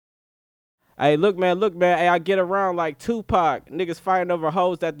Hey, look, man. Hey, I get around like Tupac. Niggas fighting over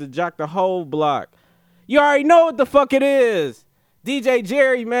hoes that the jock the whole block. You already know what the fuck it is. DJ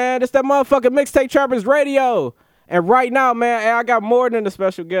Jerry, man. It's that motherfucking Mixtape Trappers Radio. And right now, man, hey, I got more than a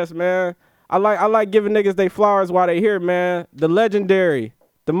special guest, man. I like giving niggas they flowers while they here, man. The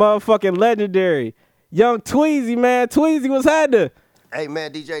motherfucking legendary Young Tweezy, man. Tweezy, what's happening? Hey,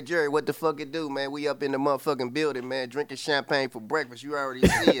 man, DJ Jerry, what the fuck it do, man? We up in the motherfucking building, man, drinking champagne for breakfast. You already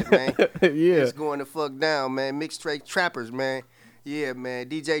see it, man. Yeah. It's going the fuck down, man. Mixtape Trappers, man. Yeah, man.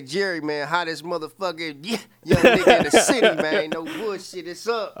 DJ Jerry, man, hottest motherfucking young nigga in the city, man. No bullshit, it's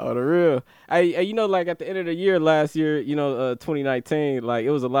up. Oh, the real. Hey, you know, like at the end of the year last year, 2019, like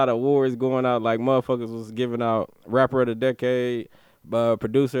it was a lot of awards going out. Like motherfuckers was giving out Rapper of the Decade,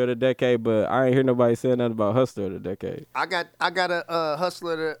 Producer of the Decade, but I ain't hear nobody saying nothing about Hustler of the Decade. I got a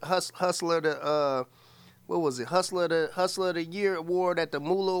Hustler of the Year award at the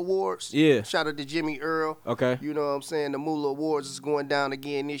Moolah Awards. Yeah. Shout out to Jimmy Earl. Okay. You know what I'm saying? The Moolah Awards is going down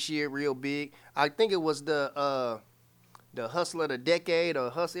again this year, real big. I think it was the Hustler of the Decade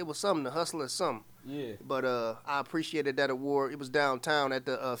or it was something, the Hustler something. Yeah. But I appreciated that award. It was downtown at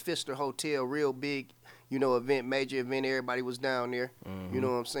the Pfister Hotel, real big, event, major event. Everybody was down there. Mm-hmm. You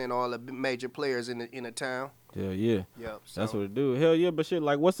know what I'm saying? All the major players in the town. Yeah. Yep. So. That's what it do. Hell yeah, but shit,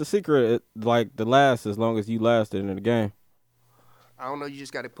 like, what's the secret, like, to last as long as you lasted in the game? I don't know. You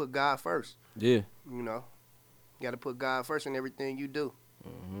just got to put God first. Yeah. You got to put God first in everything you do.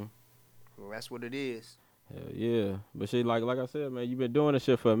 Mm-hmm. Well, that's what it is. Hell yeah. But shit, like I said, man, you've been doing this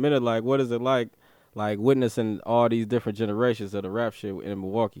shit for a minute. Like, what is it like witnessing all these different generations of the rap shit in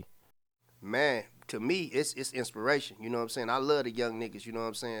Milwaukee? Man, to me, it's inspiration. You know what I'm saying? I love the young niggas. You know what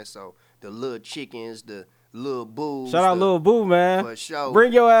I'm saying? So the little chickens, the little Boos. Shout out Lil Boo, man. For sure.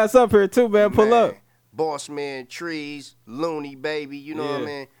 Bring your ass up here too, man. Pull up. Boss Man, Trees, Looney Baby, you know what I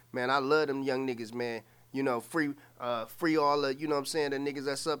mean? Man, I love them young niggas, man. Free all the, you know what I'm saying, the niggas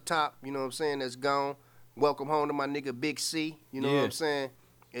that's up top, you know what I'm saying, that's gone. Welcome home to my nigga Big C, you know what I'm saying?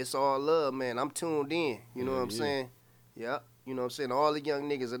 It's all love, man. I'm tuned in, you know what I'm saying? Yep. You know what I'm saying? All the young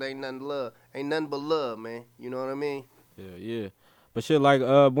niggas, it ain't nothing but love, man. You know what I mean? Yeah. But shit, like,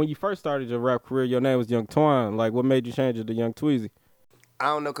 when you first started your rap career, your name was Young Twine. Like, what made you change it to Young Tweezy? I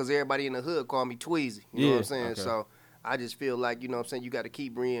don't know, because everybody in the hood call me Tweezy. You know what I'm saying? Okay. So I just feel like, you know what I'm saying, you got to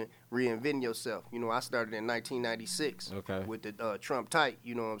keep reinventing yourself. I started in 1996 with the Trump Tight,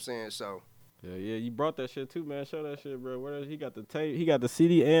 you know what I'm saying? So. Yeah, you brought that shit too, man. Show that shit, bro. He got the tape. He got the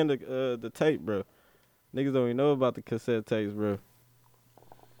CD and the tape, bro. Niggas don't even know about the cassette tapes, bro.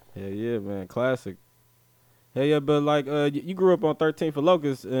 Yeah, man. Classic. Hell yeah, but like, you grew up on 13th for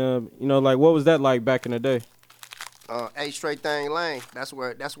Locust. Like, what was that like back in the day? 8 Straight Thing Lane. That's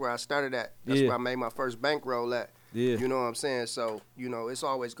where I started at. That's where I made my first bankroll at. Yeah. You know what I'm saying? So, it's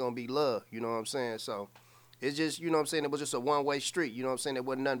always gonna be love. You know what I'm saying? So, it's just, you know what I'm saying, it was just a one-way street. You know what I'm saying? It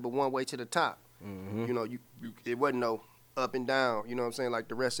wasn't nothing but one way to the top. Mm-hmm. It wasn't no up and down, you know what I'm saying, like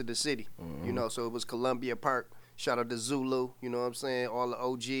the rest of the city. Mm-hmm. So it was Columbia Park. Shout out to Zulu, you know what I'm saying, all the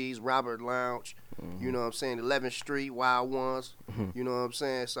OGs, Robert Lounge, you know what I'm saying, 11th Street, Wild Ones, you know what I'm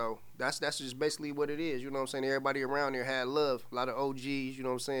saying. So that's just basically what it is, you know what I'm saying. Everybody around there had love, a lot of OGs, you know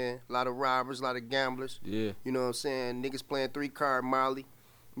what I'm saying, a lot of robbers, a lot of gamblers, you know what I'm saying, niggas playing 3-card Molly,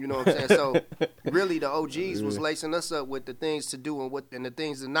 you know what I'm saying. So really the OGs was lacing us up with the things to do and the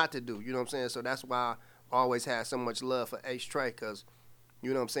things not to do, you know what I'm saying. So that's why I always had so much love for H-Trey, because you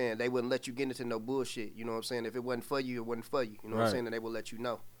know what I'm saying? They wouldn't let you get into no bullshit. You know what I'm saying? If it wasn't for you, it wasn't for you. You know what I'm saying? And they would let you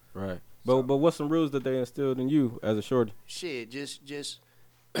know. Right. But what's some rules that they instilled in you as a shorty? Shit, just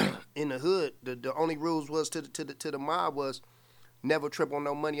in the hood, the only rules was to the mob was never trip on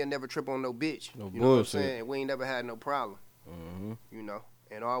no money and never trip on no bitch. No you bullshit. know what I'm saying? And we ain't never had no problem. Mm-hmm.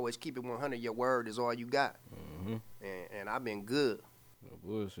 And always keep it 100. Your word is all you got. Mm-hmm. And I've been good. No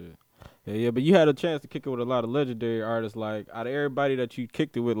bullshit. Yeah, but you had a chance to kick it with a lot of legendary artists. Like, out of everybody that you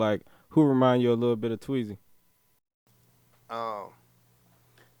kicked it with, like, who remind you a little bit of Tweezy?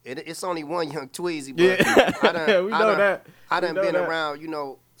 It's only one Young Tweezy, but we know that. I done been around,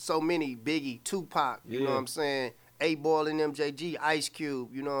 so many Biggie, Tupac, you know what I'm saying, A-Ball and MJG, Ice Cube,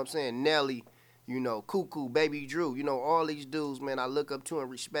 you know what I'm saying, Nelly, Cuckoo, Baby Drew, all these dudes, man, I look up to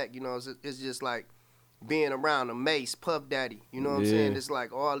and respect, it's just like being around them, Mace, Puff Daddy, you know what I'm saying? It's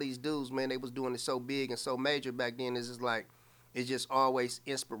like all these dudes, man, they was doing it so big and so major back then. It's just like, it's just always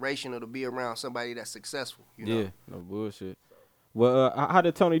inspirational to be around somebody that's successful, Yeah, no bullshit. Well, how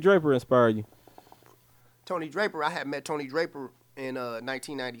did Tony Draper inspire you? Tony Draper, I had met Tony Draper in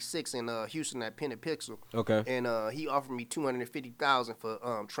 1996 in Houston at Pen and Pixel. Okay. And he offered me $250,000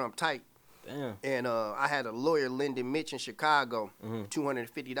 for Trump Tight. Damn. And I had a lawyer, Lyndon Mitch, in Chicago,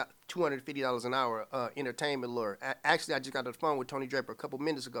 $250 an hour, entertainment lawyer. Actually, I just got on the phone with Tony Draper a couple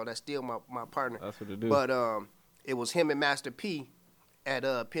minutes ago. That's still my partner. That's what it do. But it was him and Master P at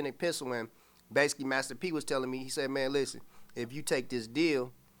Pen and Pencil, and basically Master P was telling me, he said, man, listen, if you take this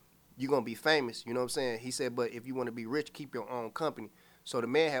deal, you're going to be famous. You know what I'm saying? He said, but if you want to be rich, keep your own company. So the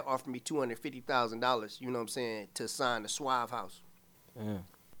man had offered me $250,000, you know what I'm saying, to sign the Suave House. Yeah.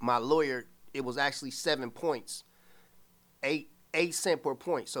 My lawyer, it was actually 7 points, 8 cents per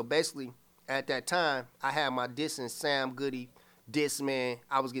point. So basically, at that time, I had my diss and Sam Goody, diss man.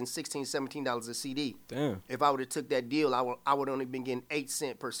 I was getting $16, $17 a CD. Damn. If I would have took that deal, I would only been getting 8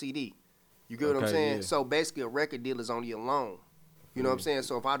 cents per CD. You get what I'm saying? Yeah. So basically, a record deal is only a loan. You know what I'm saying?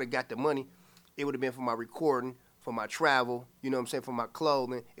 So if I would have got the money, it would have been for my recording, for my travel, you know what I'm saying, for my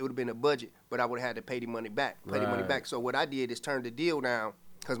clothing. It would have been a budget, but I would have had to pay the money back. So what I did is turn the deal down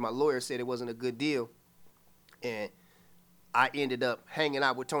because my lawyer said it wasn't a good deal. And I ended up hanging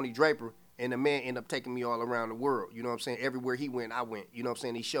out with Tony Draper, and the man ended up taking me all around the world. You know what I'm saying? Everywhere he went, I went. You know what I'm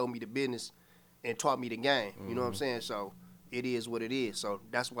saying? He showed me the business and taught me the game. You know what I'm saying? So it is what it is. So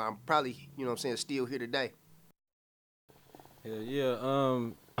that's why I'm probably, you know what I'm saying, still here today.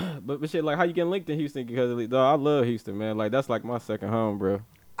 Yeah. But shit, like, how you getting linked in Houston? Because I love Houston, man. Like, that's like my second home, bro.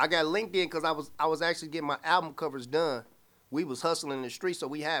 I got linked in because I was actually getting my album covers done. We was hustling in the street, so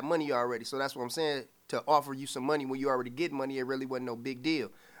we had money already. So that's what I'm saying. To offer you some money when you already get money, it really wasn't no big deal.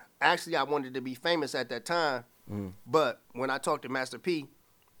 Actually, I wanted to be famous at that time, but when I talked to Master P,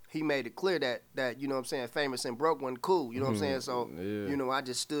 he made it clear that you know what I'm saying, famous and broke wasn't cool. You know what I'm saying? So you know, I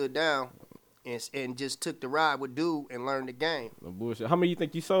just stood down and just took the ride with dude and learned the game. No bullshit. How many you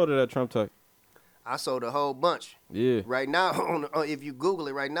think you sold at that Trump Tuck? I sold a whole bunch. Yeah. Right now, if you Google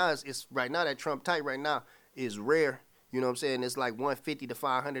it right now, it's right now that Trump Tight right now is rare. You know what I'm saying? It's like $150 to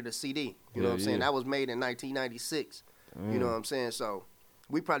 $500 a CD. You know what I'm saying? That was made in 1996. You know what I'm saying? So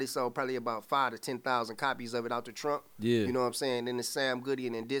we probably sold about 5,000 to 10,000 copies of it out to Trump. Yeah. You know what I'm saying? Then the Sam Goody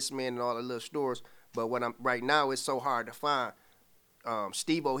and then Discman and all the little stores. But right now, it's so hard to find.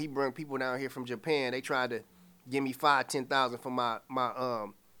 Steve-O, he bring people down here from Japan. They tried to give me 5,000 to 10,000 for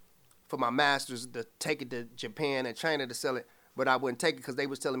my masters to take it to Japan and China to sell it. But I wouldn't take it because they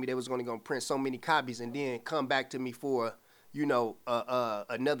was telling me they was only going to print so many copies and then come back to me for, you know,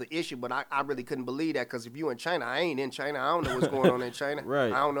 another issue. But I really couldn't believe that because if you in China, I ain't in China. I don't know what's going on in China.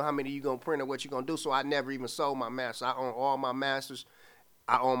 Right. I don't know how many you going to print or what you going to do. So I never even sold my masters. I own all my masters.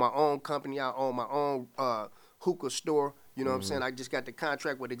 I own my own company. I own my own hookah store. You know what I'm saying? I just got the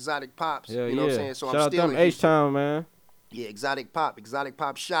contract with Exotic Pops. Yeah, you know what I'm saying? So shout I'm out still them in Houston. H-Town, man. Yeah, Exotic Pop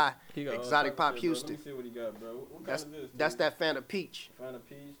Shy, Exotic Pop Houston. Let me see what he got, bro. What That's kind of this, that's that Fanta Peach. Fanta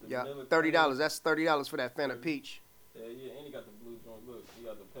Peach. Yeah, $30. That's $30 for that Fanta Peach. Yeah, and he got the blue joint. Look, he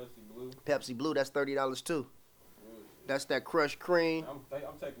got the Pepsi Blue. Pepsi Blue, that's $30 too. That's that crushed cream. I'm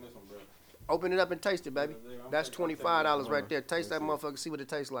taking this one, bro. Open it up and taste it, baby. That's $25 right there. Taste that motherfucker. See what it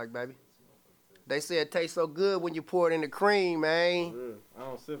tastes like, baby. They say it tastes so good when you pour it in the cream, man. I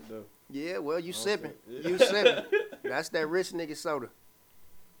don't sip though. Yeah, well, you sipping. You sipping. That's that rich nigga soda.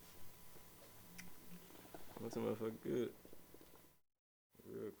 What's a motherfucker good?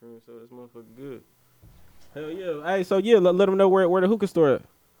 Real cream soda, this motherfucker good. Hell yeah. Hey, so yeah, let them know where the hookah store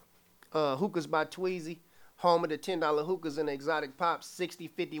at. Hookahs by Tweezy, home of the $10 hookahs and Exotic Pops,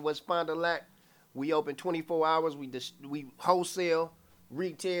 6050 West Fond du Lac. We open 24 hours. We wholesale,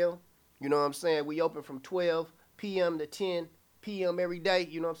 retail. You know what I'm saying? We open from 12 p.m. to 10 p.m. every day.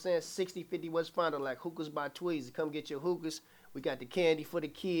 You know what I'm saying? 6050 West Fond du Lac. Hookahs by Tweezy. Come get your hookahs. We got the candy for the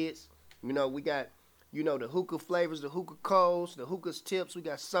kids. You know, we got, you know, the hookah flavors, the hookah coals, the hookahs tips. We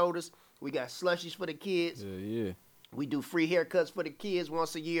got sodas. We got slushies for the kids. Yeah. We do free haircuts for the kids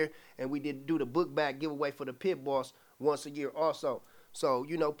once a year. And we do the book bag giveaway for the pit boss once a year also. So,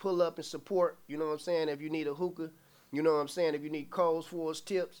 you know, pull up and support. You know what I'm saying? If you need a hookah, you know what I'm saying? If you need coals for us,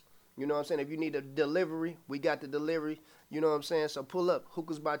 tips. You know what I'm saying? If you need a delivery, we got the delivery. You know what I'm saying? So pull up.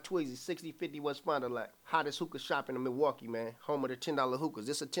 Hookahs by Tweezy, 6050 West Fond du Lac. Hottest hookah shop in Milwaukee, man. Home of the $10 hookahs.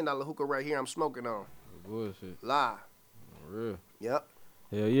 This is a $10 hookah right here I'm smoking on. Bullshit. Live. For real. Yep.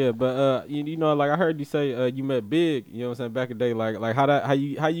 Hell yeah, but you know, like I heard you say you met Big, you know what I'm saying, back in the day, like how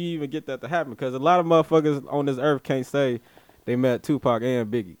you even get that to happen? Because a lot of motherfuckers on this earth can't say they met Tupac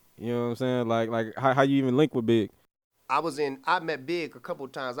and Biggie. You know what I'm saying? Like how you even link with Big? I met Big a couple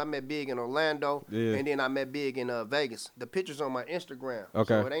of times. I met Big in Orlando, and then I met Big in Vegas. The picture's on my Instagram.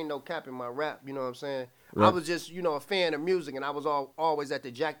 Okay. So it ain't no cap in my rap, you know what I'm saying? Right. I was just, you know, a fan of music, and I was always at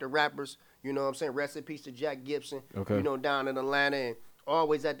the Jack the Rappers, you know what I'm saying? Rest in peace to Jack Gibson, you know, down in Atlanta, and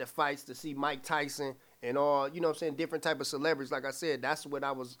always at the fights to see Mike Tyson and all, you know what I'm saying, different type of celebrities. Like I said, that's what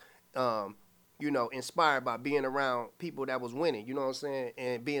I was inspired by being around people that was winning, you know what I'm saying,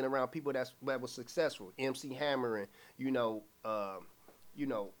 and being around people that was successful. MC Hammer and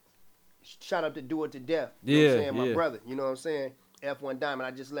shout out to Do It to Death. You know what I'm saying? My brother, you know what I'm saying? F1 Diamond.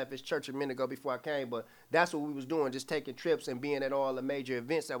 I just left his church a minute ago before I came, but that's what we was doing, just taking trips and being at all the major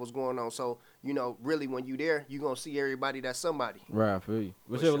events that was going on. So, really when you there, you going to see everybody that's somebody. Right, I feel you.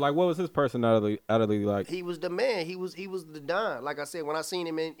 But sure. Like, what was his personality like? He was the man. He was the Don. Like I said, when I seen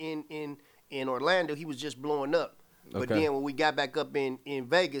him in Orlando, he was just blowing up. But then when we got back up in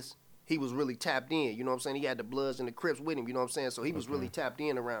Vegas, he was really tapped in. You know what I'm saying? He had the Bloods and the Crips with him. You know what I'm saying? So he was really tapped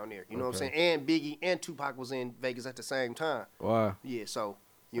in around there. You know what I'm saying? And Biggie and Tupac was in Vegas at the same time. Wow. Yeah, so,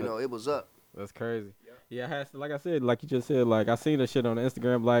 it was up. That's crazy. Yeah, I had to, like I said, like you just said, like I seen that shit on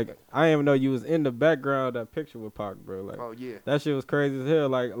Instagram. Like I didn't even know you was in the background of that picture with Pac, bro. Like, oh yeah, that shit was crazy as hell.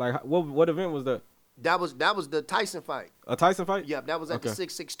 Like what event was that? That was the Tyson fight. A Tyson fight? Yep, that was at the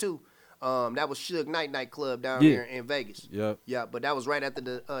 662. That was Suge Knight nightclub down there in Vegas. Yep. Yeah, but that was right after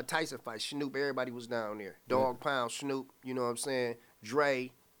the Tyson fight. Snoop, everybody was down there. Dog Pound, Snoop, you know what I'm saying?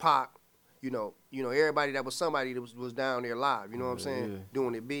 Dre, Pac, everybody that was somebody that was down there live. You know what I'm saying?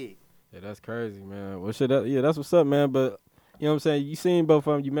 Doing it big. Yeah, that's crazy, man. Well, shit, that's what's up, man. But you know what I'm saying? You seen both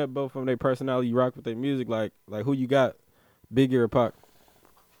of them. You met both of them. Their personality, you rock with their music. Like who you got, Biggie or Pac?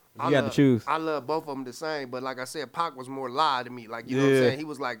 You got to choose. I love both of them the same, but like I said, Pac was more live to me. Like, you know what I'm saying? He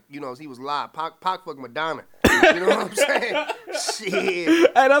was like, he was live. Pac fucked Madonna. You know what I'm saying? Shit.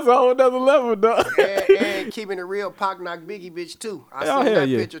 Hey, that's a whole nother level, dog. And keeping it real, Pac knocked Biggie bitch too. I seen that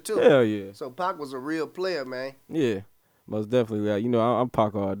picture too. Hell yeah. So Pac was a real player, man. Yeah. Most definitely. Like, I'm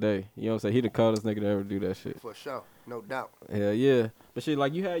Pac all day. You know what I'm saying? He the coldest nigga to ever do that shit. For sure. No doubt. Hell yeah. But shit,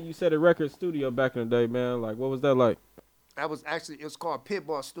 like you said a record studio back in the day, man. Like, what was that like? That was it was called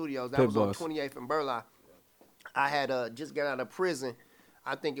Pitbull Studios. That was on 28th and Burleigh. I had just got out of prison.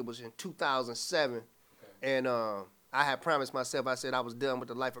 I think it was in 2007. And I had promised myself, I said I was done with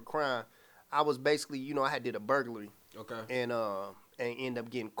the life of crime. I was basically, I had did a burglary. Okay. And ended up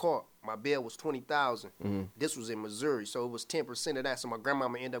getting caught. My bail was $20,000. Mm-hmm. This was in Missouri, so it was 10% of that. So my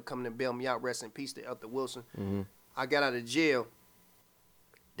grandmama ended up coming to bail me out. Rest in peace to Elder Wilson. Mm-hmm. I got out of jail.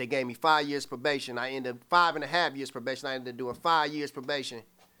 They gave me 5 years probation. I ended up 5.5 years probation. I ended up doing 5 years probation.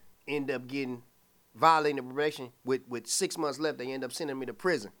 Ended up violating the probation with 6 months left. They ended up sending me to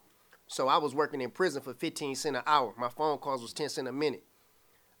prison. So I was working in prison for 15 cents an hour. My phone calls was 10 cents a minute.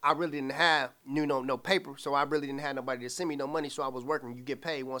 I really didn't have no paper, so I really didn't have nobody to send me no money. So I was working. You get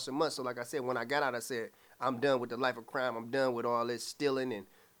paid once a month. So like I said, when I got out, I said, I'm done with the life of crime. I'm done with all this stealing and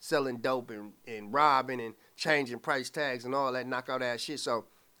selling dope and robbing and changing price tags and all that knockout ass shit. So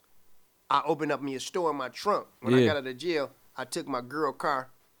I opened up me a store in my trunk. When I got out of jail, I took my girl car,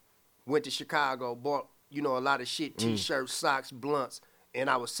 went to Chicago, bought, a lot of shit, T-shirts, socks, blunts, and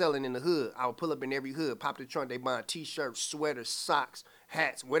I was selling in the hood. I would pull up in every hood, pop the trunk, they buying T-shirts, sweaters, socks,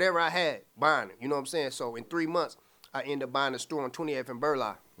 hats, whatever I had, buying it. You know what I'm saying? So in 3 months, I ended up buying a store on 28th and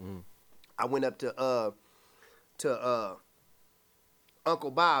Burleigh. I went up to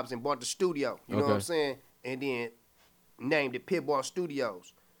Uncle Bob's and bought the studio. You know what I'm saying? And then named it Pitbull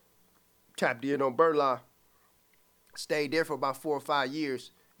Studios. Tapped in on Burleigh. Stayed there for about 4 or 5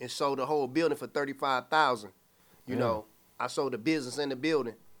 years and sold the whole building for $35,000. You know, I sold the business and the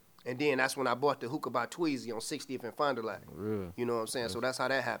building. And then that's when I bought the hookah by Tweezy on 60th and Fond du Lac. You know what I'm saying? So that's how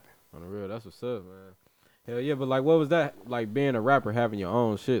that happened. On the real, that's what's up, man. Hell yeah, but like, what was that like being a rapper, having your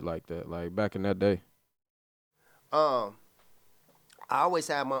own shit like that, like back in that day? I always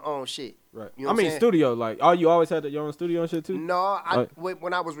had my own shit. Right. You know studio, like, you always had your own studio and shit too? No,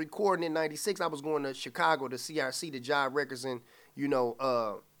 when I was recording in '96, I was going to Chicago to CRC, to Jive Records and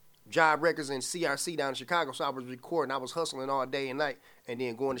Jive Records and CRC down in Chicago. So I was recording. I was hustling all day and night, and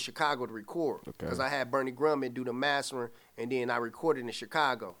then going to Chicago to record because I had Bernie Grumman do the mastering, and then I recorded in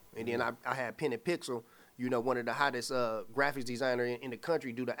Chicago, and then I had Pen and Pixel, one of the hottest graphics designer in the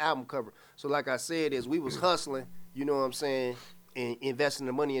country, do the album cover. So like I said, we was hustling. You know what I'm saying? And investing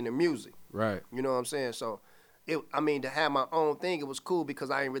the money in the music. Right. You know what I'm saying? So, to have my own thing, it was cool because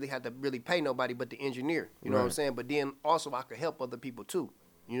I didn't really have to really pay nobody but the engineer. You know what I'm saying? But then also I could help other people too.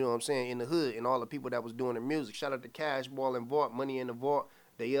 You know what I'm saying? In the hood and all the people that was doing the music. Shout out to Cash, Ball, and Vault, Money in the Vault.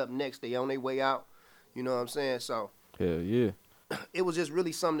 They up next. They on their way out. You know what I'm saying? So. Hell yeah. It was just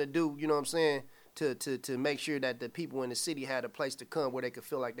really something to do, you know what I'm saying, to make sure that the people in the city had a place to come where they could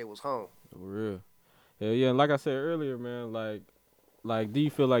feel like they was home. For real. Hell yeah. And like I said earlier, man, like, do you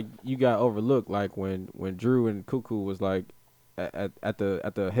feel like you got overlooked, like when Drew and Cuckoo was like at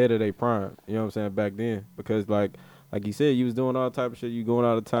the head of their prime? You know what I'm saying, back then? Because like you said, you was doing all type of shit. You going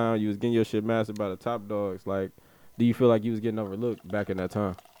out of town. You was getting your shit mastered by the top dogs. Like, do you feel like you was getting overlooked back in that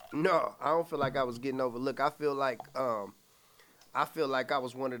time? No, I don't feel like I was getting overlooked. I feel like I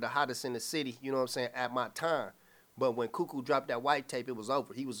was one of the hottest in the city, you know what I'm saying, at my time. But when Cuckoo dropped that white tape, it was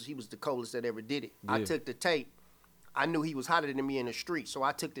over. He was the coldest that ever did it. Yeah. I took the tape. I knew he was hotter than me in the street, so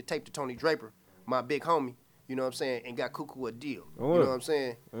I took the tape to Tony Draper, my big homie, you know what I'm saying, and got Cuckoo a deal. Oh, you know what I'm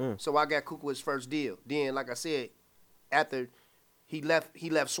saying? yeah. So I got Cuckoo his first deal. Then, like I said, after he left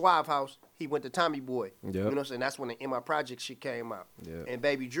Suave House, he went to Tommy Boy. Yep. You know what I'm saying? That's when the In My Project shit came out. Yeah. And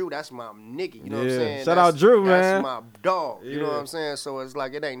Baby Drew, that's my nigga. You know what I'm Yeah. saying? Shout out Drew, that's man. my dog. Yeah. You know what I'm saying? So it's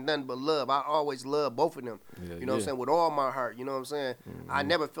like it ain't nothing but love. I always love both of them. Yeah, you know what I'm saying? With all my heart. You know what I'm saying? I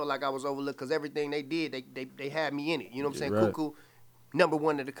never felt like I was overlooked because everything they did, they had me in it. You know what I'm saying? Right. Cuckoo,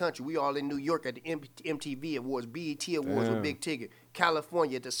 #1 in the country. We all in New York at the MTV Awards, BET Awards Damn. with Big Ticket,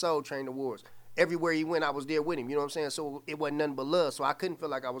 California at the Soul Train Awards. Everywhere he went, I was there with him. You know what I'm saying? So it wasn't nothing but love. So I couldn't feel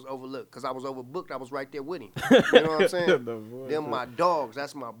like I was overlooked because I was overbooked. I was right there with him. You know what I'm saying? Them my dogs.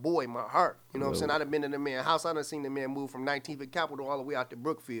 That's my boy, my heart. You know what I'm saying? I done been in the man's house. I done seen the man move from 19th and Capitol all the way out to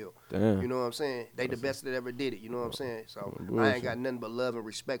Brookfield. Damn. You know what I'm saying? They the best that ever did it. You know what I'm saying? So I bullshit. ain't got nothing but love and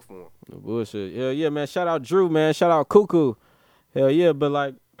respect for him. No bullshit. Yeah, yeah, man. Shout out Drew, man. Shout out Cuckoo. Hell yeah, but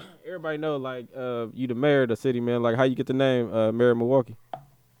like everybody know, like you the mayor of the city, man. Like how you get the name Mayor of Milwaukee?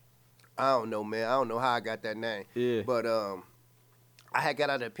 I don't know, man. I don't know how I got that name. Yeah. But I had got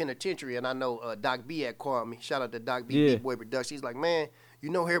out of the penitentiary, and I know Doc B had called me. Shout out to Doc B, Yeah. Big Boy Production. He's like, man, you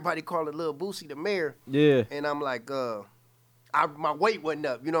know everybody calling Lil Boosie the mayor. Yeah. And I'm like, my weight wasn't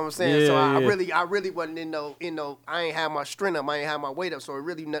up. You know what I'm saying? So I really wasn't in no. I ain't have my strength up. I ain't have my weight up. So it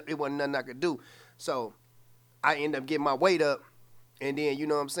wasn't nothing I could do. So I ended up getting my weight up, and then you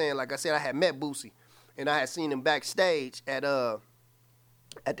know what I'm saying. Like I said, I had met Boosie, and I had seen him backstage at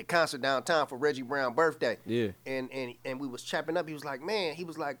the concert downtown for Reggie Brown's birthday. Yeah. And we was chopping up. He was like, man, he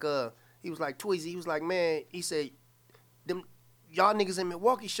was like Tweezy. He was like, man, he said, them y'all niggas in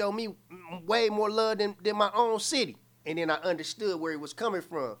Milwaukee show me way more love than my own city. And then I understood where he was coming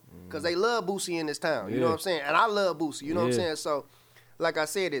from. Because they love Boosie in this town. You know what I'm saying? And I love Boosie. You know what I'm saying? So, like I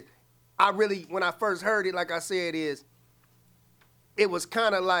said, when I first heard it, like I said, it was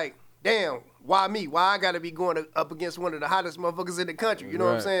kind of like, damn, why me? Why I got to be going up against one of the hottest motherfuckers in the country? You know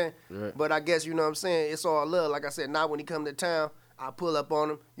what I'm saying? Right. But I guess, you know what I'm saying, it's all love. Like I said, now when he come to town, I pull up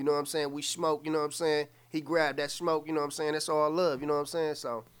on him. You know what I'm saying? We smoke, you know what I'm saying? He grabbed that smoke, you know what I'm saying? It's all love, you know what I'm saying?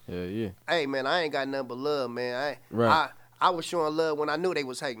 So, Yeah. hey, man, I ain't got nothing but love, man. I was showing love when I knew they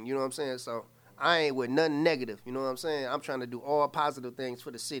was hating, you know what I'm saying? So, I ain't with nothing negative, you know what I'm saying? I'm trying to do all positive things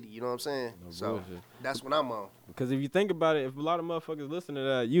for the city, you know what I'm saying? No so, bullshit. that's what I'm on. Because if you think about it, if a lot of motherfuckers listen to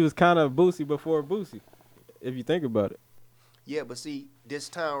that, you was kind of Boosie before Boosie. If you think about it. Yeah, but see, this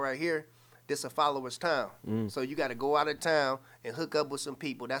town right here, this a follower's town. So you got to go out of town and hook up with some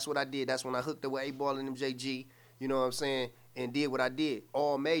people. That's what I did. That's when I hooked up with A-Ball and MJG, you know what I'm saying, and did what I did.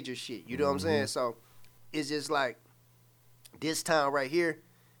 All major shit, you know what I'm saying? So it's just like this town right here,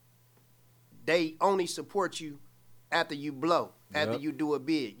 they only support you after you blow, after you do a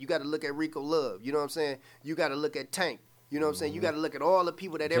bid. You got to look at Rico Love, you know what I'm saying? You got to look at Tank. You know what I'm saying? You got to look at all the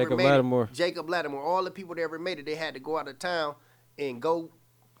people that ever made it. Jacob Lattimore. All the people that ever made it, they had to go out of town and go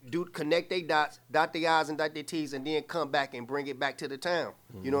connect their dots, dot their I's and dot their T's, and then come back and bring it back to the town.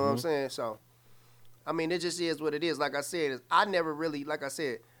 You know what I'm saying? So, I mean, it just is what it is. Like I said, I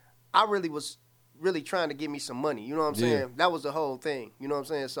really was really trying to get me some money. You know what I'm saying? That was the whole thing. You know what I'm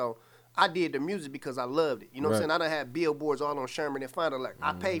saying? So, I did the music because I loved it. You know what I'm saying? I done had billboards all on Sherman and Fond du Lac.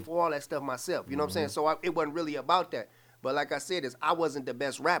 I paid for all that stuff myself. You know what I'm saying? So, it wasn't really about that. But like I said, I wasn't the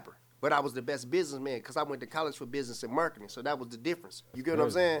best rapper, but I was the best businessman because I went to college for business and marketing. So that was the difference. You get what I'm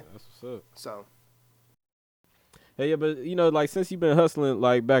saying? That's what's up. So. Hey, yeah, but, you know, like, since you've been hustling,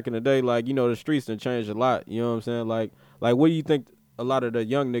 like, back in the day, like, you know, the streets have changed a lot. You know what I'm saying? Like, what do you think a lot of the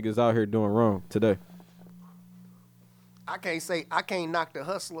young niggas out here doing wrong today? I can't knock the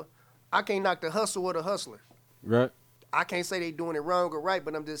hustler. I can't knock the hustle or the hustler. Right. I can't say they doing it wrong or right,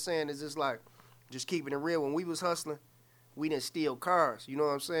 but I'm just saying it's just like, just keeping it real. When we was hustling, we didn't steal cars, you know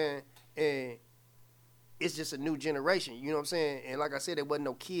what I'm saying? And it's just a new generation, you know what I'm saying? And like I said, there wasn't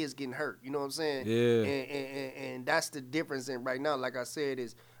no kids getting hurt, you know what I'm saying? Yeah. And that's the difference in right now, like I said,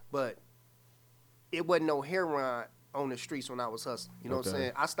 but it wasn't no heroin on the streets when I was hustling, you know what I'm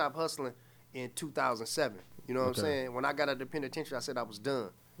saying? I stopped hustling in 2007, you know what I'm saying? When I got out of the penitentiary, I said I was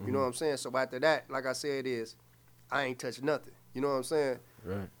done, you know what I'm saying? So after that, like I said, I ain't touched nothing, you know what I'm saying?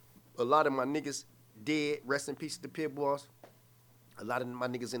 Right. A lot of my niggas dead, rest in peace to the pit boss. A lot of my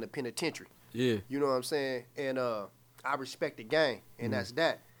niggas in the penitentiary. Yeah. You know what I'm saying? And I respect the game, and that's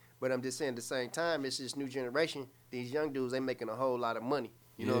that. But I'm just saying at the same time, it's this new generation. These young dudes, they making a whole lot of money.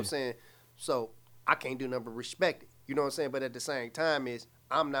 You know what I'm saying? So I can't do nothing but respect it. You know what I'm saying? But at the same time,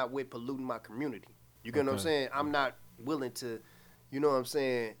 I'm not with polluting my community. You get what I'm saying? I'm not willing to, you know what I'm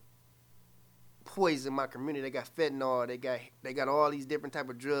saying, poison my community. They got fentanyl. They got all these different type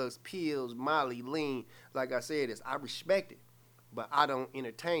of drugs, pills, Molly, lean. Like I said, I respect it, but I don't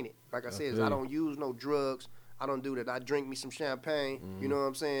entertain it. Like I said, I don't use no drugs. I don't do that. I drink me some champagne. You know what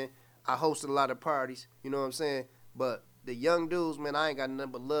I'm saying? I host a lot of parties. You know what I'm saying? But the young dudes, man, I ain't got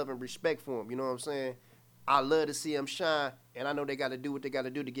nothing but love and respect for them. You know what I'm saying? I love to see them shine, and I know they got to do what they got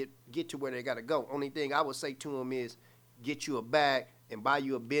to do to get to where they got to go. Only thing I would say to them is get you a bag and buy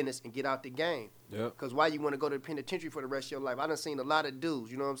you a business and get out the game. Yep. Because why you want to go to the penitentiary for the rest of your life? I done seen a lot of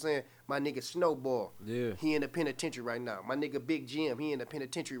dudes, you know what I'm saying? My nigga Snowball, he in the penitentiary right now. My nigga Big Jim, he in the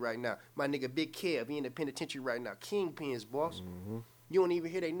penitentiary right now. My nigga Big Kev, he in the penitentiary right now. Kingpins, boss. You don't even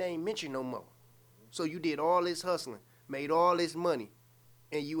hear their name mentioned no more. So you did all this hustling, made all this money,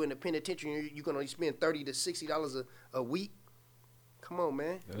 and you in the penitentiary, you gonna spend $30 to $60 a week? Come on,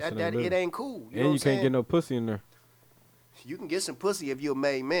 man. It ain't cool. You know what I'm saying? Can't get no pussy in there. You can get some pussy if you a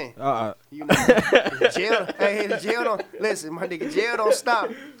made man. You know, jail. Hey, the jail don't listen, my nigga. Jail don't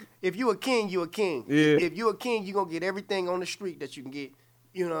stop. If you a king, you a king. Yeah. If you a king, you gonna get everything on the street that you can get.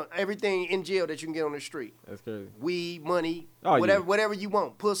 You know, everything in jail that you can get on the street. That's crazy. Weed, money, whatever you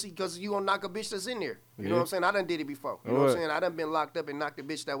want. Pussy, because you gonna knock a bitch that's in there. You know what I'm saying? I done did it before. You know what I'm saying? I done been locked up and knocked a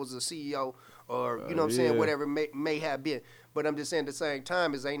bitch that was a CEO or, you know what I'm saying, whatever may have been. But I'm just saying at the same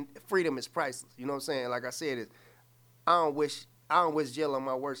time, freedom is priceless. You know what I'm saying? Like I said, I don't wish jail on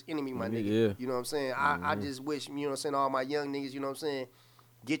my worst enemy, my nigga. Yeah. You know what I'm saying? I just wish, you know what I'm saying, all my young niggas, you know what I'm saying,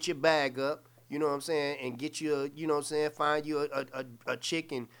 get your bag up, you know what I'm saying, and get you you know what I'm saying, find you a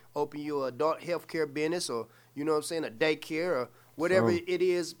chick and open you an adult health care business or, you know what I'm saying, a daycare or whatever it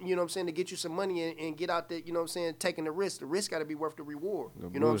is, you know what I'm saying, to get you some money and get out there, you know what I'm saying, taking the risk. The risk got to be worth the reward.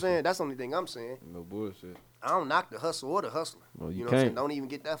 You know what I'm saying? That's the only thing I'm saying. No bullshit. I don't knock the hustle or the hustler. No, you know what I'm saying? Don't even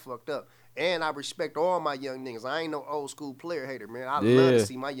get that fucked up. And I respect all my young niggas. I ain't no old school player hater, man. I love to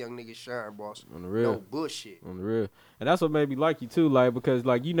see my young niggas shine, boss. On the real. No bullshit. On the real. And that's what made me like you too, like, because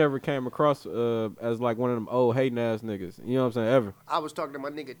like you never came across as like one of them old hating ass niggas. You know what I'm saying? Ever. I was talking to my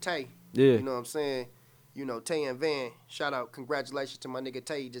nigga Tay. Yeah. You know what I'm saying? You know, Tay and Van. Shout out, congratulations to my nigga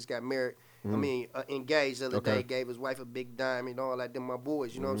Tay. He just got married. I mean, engaged the other day. Gave his wife a big dime and all that. Them my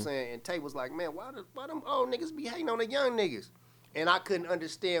boys. You know what I'm saying? And Tay was like, man, why them old niggas be hating on the young niggas? And I couldn't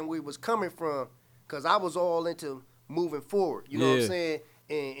understand where he was coming from. Because I was all into moving forward, you know what I'm saying,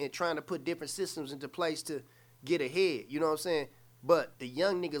 and trying to put different systems into place to get ahead, you know what I'm saying. But the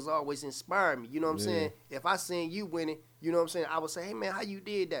young niggas always inspire me, you know what I'm saying. If I seen you winning, you know what I'm saying, I would say, hey, man, how you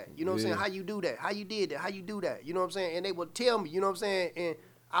did that? You know what I'm saying, how you do that? How you did that? How you do that? You know what I'm saying. And they would tell me, you know what I'm saying, and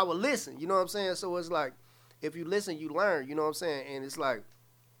I would listen, you know what I'm saying. So it's like, if you listen, you learn, you know what I'm saying. And it's like,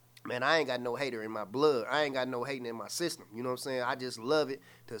 man, I ain't got no hater in my blood. I ain't got no hating in my system, you know what I'm saying. I just love it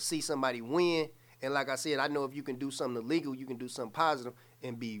to see somebody win. And like I said, I know if you can do something illegal, you can do something positive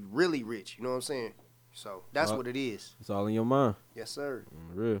and be really rich. You know what I'm saying? So that's what it is. It's all in your mind. Yes, sir.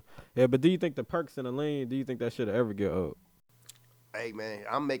 Real. Yeah, but do you think the perks and the lean, do you think that should ever get old? Hey, man,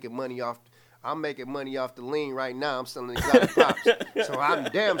 I'm making money off the lean right now. I'm selling exotic pops. So I'm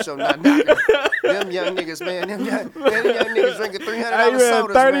damn sure not knocking them young niggas, man. Them young niggas drinking $300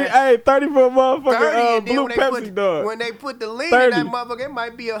 sodas, 30, man. Hey, 30 for a motherfucker blue Pepsi, dog. When they put the lean 30. In that motherfucker, it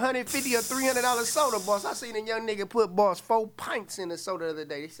might be $150 or $300 soda, boss. I seen a young nigga put, boss, 4 pints in the soda the other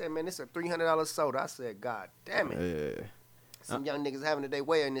day. They said, man, this is a $300 soda. I said, God damn it. Yeah. Some young niggas having it their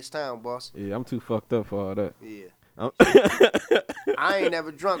way in this town, boss. Yeah, I'm too fucked up for all that. Yeah. I ain't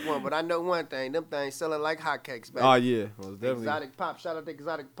never drunk one, but I know one thing. Them things selling like hotcakes, baby. Oh, yeah. Well, definitely. Exotic Pop. Shout out to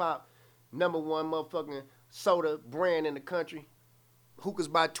Exotic Pop. #1 motherfucking soda brand in the country. Hookahs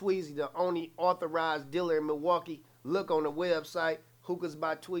by Tweezy, the only authorized dealer in Milwaukee. Look on the website. Hookahs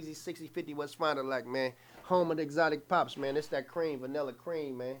by Tweezy, 6050 West Fond du Lac, man. Home of the Exotic Pops, man. It's that cream, vanilla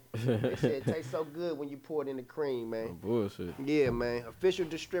cream, man. They said it tastes so good when you pour it in the cream, man. Oh, bullshit. Yeah, man. Official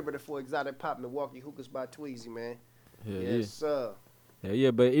distributor for Exotic Pop Milwaukee. Hookahs by Tweezy, man. Yes, sir.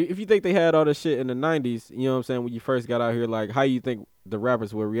 Yeah, but if you think they had all this shit in the 90s, you know what I'm saying, when you first got out here, like, how you think the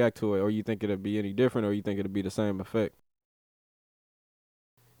rappers would react to it? Or you think it'd be any different, or you think it'd be the same effect?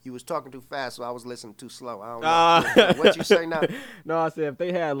 You was talking too fast, so I was listening too slow. I don't know. What you say now? No, I said if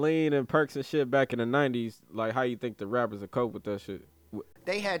they had lean and perks and shit back in the 90s, like, how you think the rappers would cope with that shit?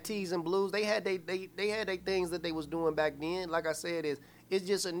 They had teas and blues. They had they had things that they was doing back then. Like I said, it's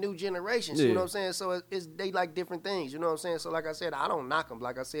just a new generation. Yeah. You know what I'm saying? So they like different things. You know what I'm saying? So like I said, I don't knock them.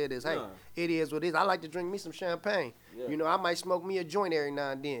 Like I said, it is what it is. I like to drink me some champagne. Yeah. You know, I might smoke me a joint every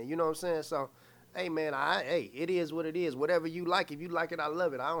now and then. You know what I'm saying? So, hey man, it is what it is. Whatever you like, if you like it, I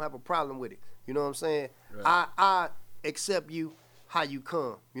love it. I don't have a problem with it. You know what I'm saying? Right. I accept you how you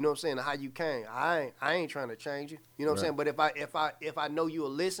come. You know what I'm saying? How you came. I ain't trying to change you. You know what I'm saying? But if I know you'll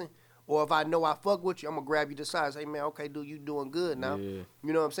listen, or if I know I fuck with you, I'm gonna grab you to the side and say, man, okay, dude, you doing good now. Yeah.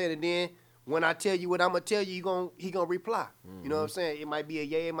 You know what I'm saying? And then when I tell you what I'm gonna tell you, he gonna reply. You know what I'm saying? It might be a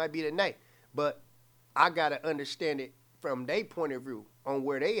yay, it might be a nay. But I gotta understand it from their point of view on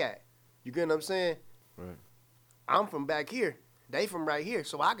where they at. You get what I'm saying? Right. I'm from back here. They from right here.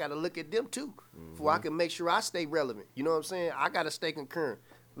 So I gotta look at them too. So I can make sure I stay relevant. You know what I'm saying? I gotta stay concurrent.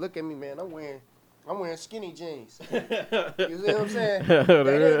 Look at me, man. I'm wearing skinny jeans. You see what I'm saying?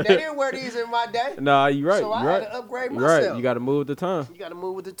 They didn't wear these in my day. Nah, you right. So I had to upgrade You myself. right. You gotta move with the time. You gotta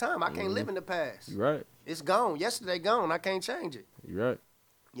move with the time. I can't live in the past. You right. It's gone. Yesterday gone. I can't change it. You right.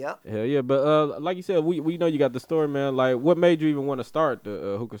 Yeah. Hell yeah. But like you said, we know you got the store, man. Like, what made you even want to start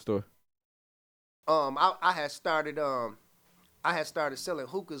the hookah store? I had started selling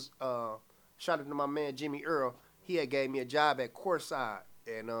hookahs. Shout out to my man Jimmy Earl. He had gave me a job at Courtside,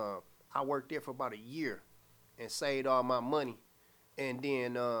 and I worked there for about a year and saved all my money. And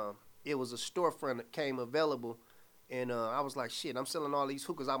then it was a storefront that came available, and I was like, shit, I'm selling all these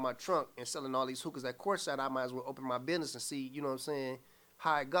hookahs out my trunk and selling all these hookahs at Courtside. I might as well open my business and see, you know what I'm saying,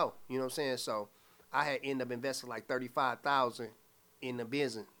 how it go. You know what I'm saying? So I had ended up investing like $35,000 in the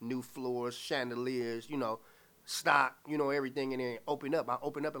business, new floors, chandeliers, you know, stock, you know, everything, and then open up. I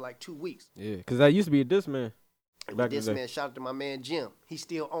opened up in like 2 weeks. Yeah, because that used to be a diss man. This man, shout out to my man Jim. He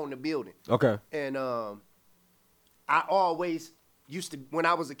still owned the building. Okay. And I always used to, when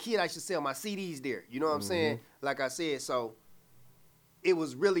I was a kid, I used to sell my CDs there. You know what I'm saying? Like I said, so it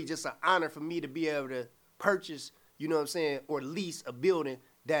was really just an honor for me to be able to purchase, you know what I'm saying, or lease a building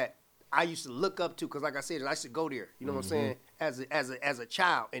that I used to look up to, because like I said, I used to go there, you know what I'm saying, as a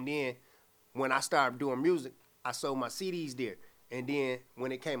child. And then when I started doing music, I sold my CDs there. And then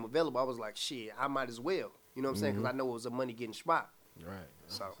when it came available, I was like, shit, I might as well. You know what I'm saying? Because I know it was a money getting spot. Right.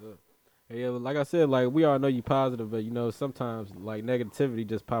 So. Yeah, like I said, like, we all know you positive, but, you know, sometimes, like, negativity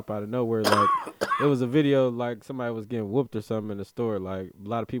just pop out of nowhere. Like, it was a video, like, somebody was getting whooped or something in the store. Like, a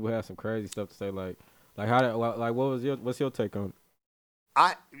lot of people had some crazy stuff to say. Like what's your take on it?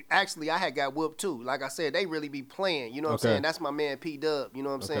 I had got whooped too. Like I said, they really be playing. You know what I'm saying? That's my man P Dub. You know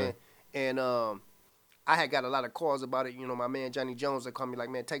what I'm saying? And I had got a lot of calls about it. You know, my man Johnny Jones that called me like,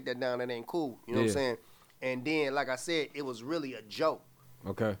 man, take that down. That ain't cool. You know what I'm saying? And then, like I said, it was really a joke.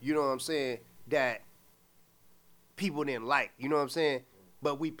 Okay. You know what I'm saying? That people didn't like. You know what I'm saying?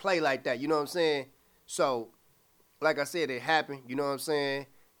 But we play like that. You know what I'm saying? So, like I said, it happened. You know what I'm saying?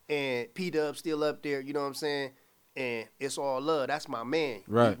 And P Dub still up there. You know what I'm saying? And it's all love. That's my man.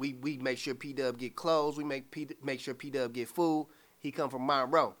 Right. We make sure P Dub get clothes. We make sure P Dub get food. He come from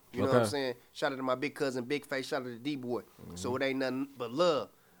Monroe. You know what I'm saying? Shout out to my big cousin, Big Face. Shout out to D-Boy. So it ain't nothing but love.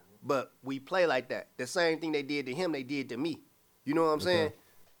 But we play like that. The same thing they did to him, they did to me. You know what I'm saying?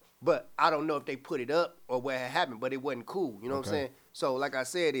 But I don't know if they put it up or what had happened, but it wasn't cool. You know what I'm saying? So like I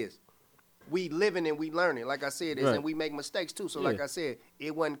said, we living and we learning. Like I said, and we make mistakes too. So like I said,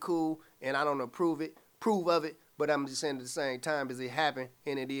 it wasn't cool, and I don't approve of it. But I'm just saying at the same time as it happened,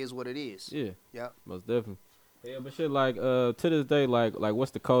 and it is what it is. Yeah. Yeah. Most definitely. Yeah, but shit, like, to this day, like,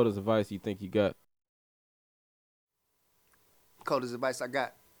 what's the coldest advice you think you got? Coldest advice I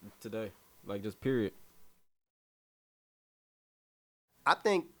got today, like, just period. I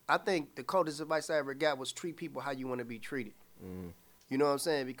think the coldest advice I ever got was treat people how you want to be treated. You know what I'm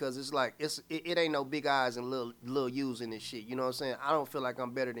saying? Because it's like it ain't no big eyes and little U's in this shit. You know what I'm saying? I don't feel like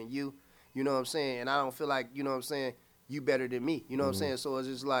I'm better than you. You know what I'm saying? And I don't feel like, you know what I'm saying, you better than me. You know what I'm saying? So it's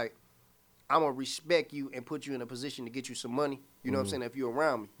just like, I'm going to respect you and put you in a position to get you some money. You know what I'm saying? If you're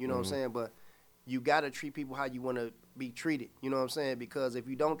around me. You know what I'm saying? But you got to treat people how you want to be treated. You know what I'm saying? Because if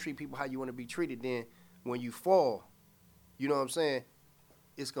you don't treat people how you want to be treated, then when you fall, you know what I'm saying,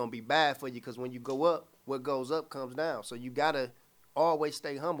 it's going to be bad for you, because when you go up, what goes up comes down. So you got to always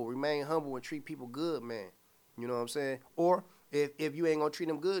stay humble. Remain humble and treat people good, man. You know what I'm saying? Or if you ain't going to treat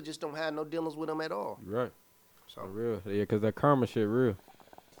them good, just don't have no dealings with them at all. Right. So for real. Yeah, because that karma shit real.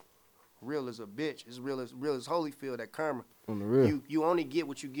 Real as a bitch. It's real as Holyfield, that karma. On the real. You only get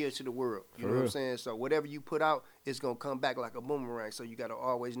what you give to the world. You know what I'm saying? So whatever you put out, it's going to come back like a boomerang. So you got to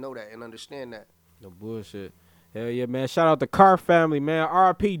always know that and understand that. No bullshit. Hell yeah, man. Shout out the Carr family, man.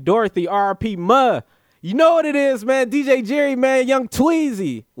 R.P. Dorothy, R.P. Muh. You know what it is, man. DJ Jerry, man. Young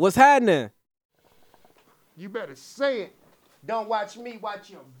Tweezy. What's happening? You better say it. Don't watch me,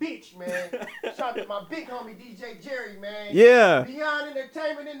 watch your bitch, man. Shout out to my big homie DJ Jerry, man. Yeah. Beyond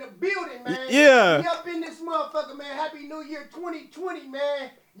Entertainment in the building, man. Yeah. We up in this motherfucker, man. Happy New Year 2020,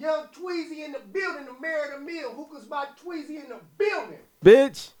 man. Young Tweezy in the building, the mayor of the mill. Hookahs by Tweezy in the building.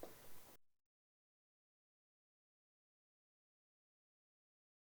 Bitch.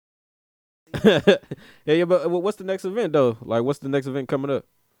 Yeah, but what's the next event though? Like, what's the next event coming up?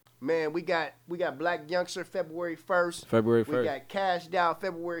 Man, we got Black Youngster February 1st. February 1st. We got Cashed Out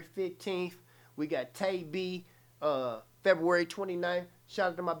February 15th. We got Tay B February 29th.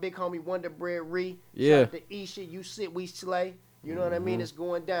 Shout out to my big homie Wonder Bread Ree. Yeah. Shout out to Isha, You Sit, We Slay. You know what I mean? It's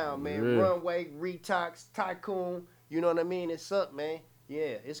going down, man. Yeah. Runway, Retox, Tycoon. You know what I mean? It's up, man.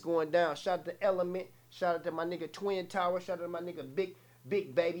 Yeah, it's going down. Shout out to Element. Shout out to my nigga Twin Tower. Shout out to my nigga Big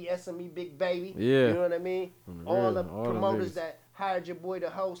Baby, SME Big Baby. Yeah. You know what I mean? All the all promoters them that hired your boy to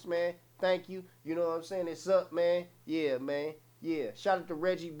host, man. Thank you. You know what I'm saying? It's up, man. Yeah, man. Yeah. Shout out to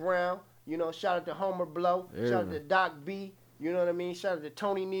Reggie Brown. You know, shout out to Homer Blow. Yeah, shout out man. to Doc B. You know what I mean? Shout out to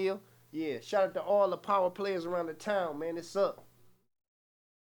Tony Neal. Yeah. Shout out to all the power players around the town, man. It's up.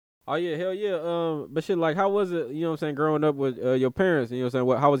 Oh yeah, hell yeah. But shit, like, how was it? You know what I'm saying, growing up with your parents? You know what I'm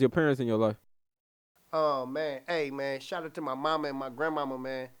saying? How was your parents in your life? Oh, man. Hey, man. Shout out to my mama and my grandmama,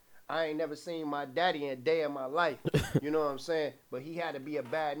 man. I ain't never seen my daddy in a day of my life. You know what I'm saying? But he had to be a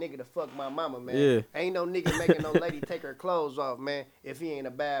bad nigga to fuck my mama, man. Yeah. Ain't no nigga making no lady take her clothes off, man, if he ain't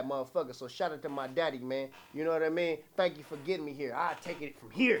a bad motherfucker. So shout out to my daddy, man. You know what I mean? Thank you for getting me here. I'll take it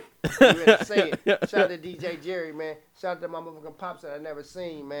from here. You ready to say it? Shout out to DJ Jerry, man. Shout out to my motherfucking pops that I never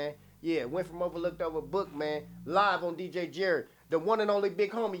seen, man. Yeah, went from Overlooked Overbooked, man. Live on DJ Jerry. The one and only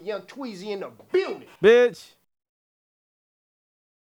big homie, Young Tweezy in the building. Bitch.